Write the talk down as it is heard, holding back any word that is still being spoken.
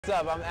What's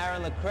up? I'm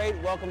Aaron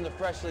LaCrate. Welcome to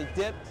Freshly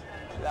Dipped.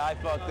 I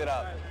fucked it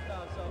up.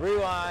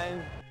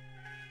 Rewind.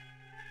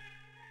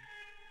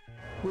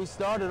 We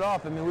started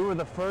off, we were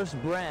the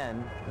first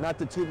brand, not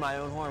to toot my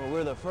own horn, but we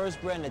were the first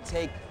brand to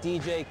take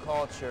DJ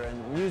culture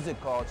and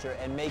music culture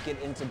and make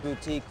it into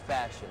boutique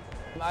fashion.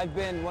 I've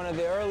been one of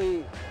the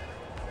early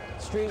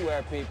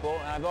streetwear people,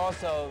 and I've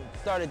also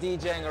started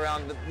DJing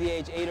around the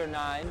age 8 or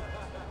 9,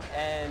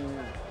 and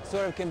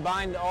sort of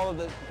combined all of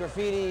the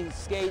graffiti,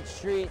 skate,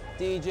 street,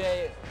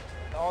 DJ,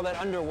 all that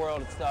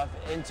underworld stuff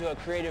into a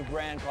creative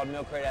brand called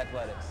Milkcrate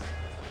Athletics.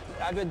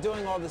 I've been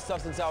doing all this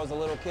stuff since I was a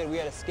little kid. We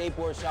had a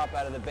skateboard shop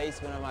out of the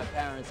basement of my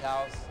parents'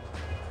 house.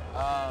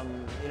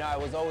 I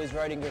was always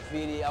writing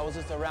graffiti. I was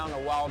just around a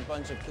wild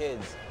bunch of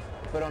kids,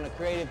 but on a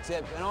creative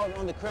tip and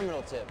on the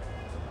criminal tip.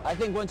 I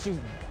think once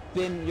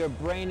your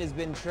brain has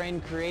been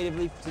trained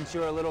creatively since you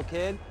were a little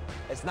kid,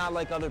 it's not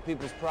like other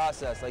people's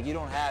process. Like you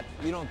don't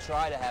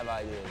try to have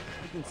ideas.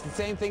 It's the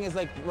same thing as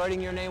like writing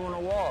your name on a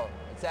wall.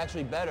 It's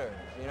actually better,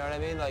 you know what I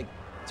mean? Like,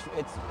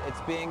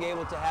 it's being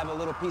able to have a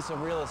little piece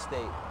of real estate,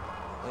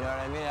 you know what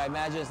I mean? I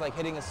imagine it's like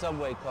hitting a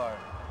subway car.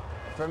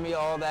 For me,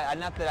 all that,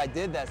 not that I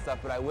did that stuff,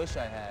 but I wish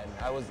I had.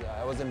 I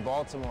was in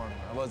Baltimore,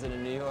 I wasn't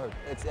in New York.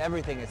 It's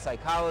everything, it's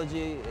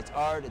psychology, it's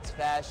art, it's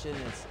fashion,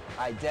 it's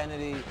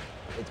identity,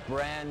 it's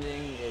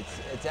branding,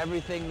 it's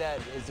everything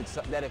that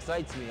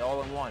excites me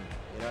all in one,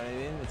 you know what I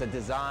mean? It's a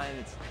design,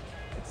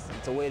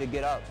 it's a way to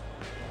get up.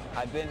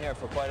 I've been here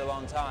for quite a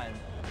long time,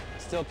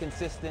 still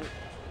consistent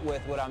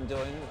with what I'm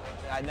doing.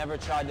 I never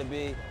tried to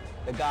be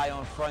the guy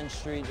on Front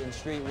Street in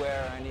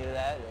streetwear or any of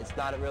that. It's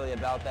not really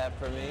about that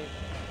for me.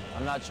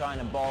 I'm not trying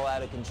to ball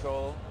out of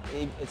control.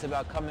 It's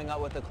about coming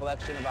up with a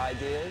collection of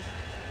ideas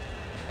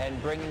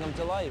and bringing them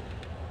to life.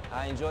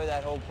 I enjoy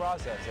that whole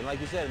process. And like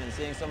you said,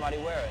 seeing somebody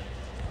wear it.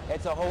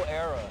 It's a whole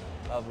era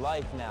of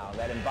life now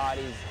that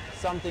embodies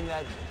something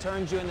that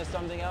turns you into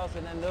something else,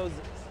 and then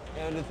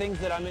the things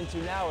that I'm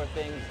into now are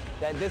things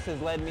that this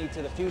has led me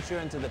to the future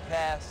and to the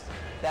past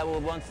that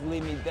will once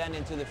lead me then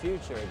into the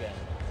future again.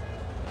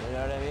 You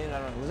know what I mean? I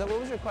don't know.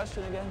 What was your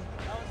question again?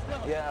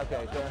 Yeah,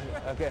 okay, cool.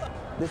 Okay.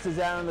 This is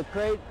Aaron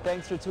LaCrate.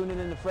 Thanks for tuning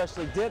in to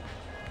Freshly Dipped.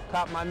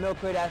 Cop my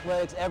Milkcrate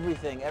Athletics,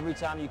 everything, every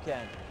time you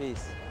can.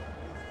 Peace.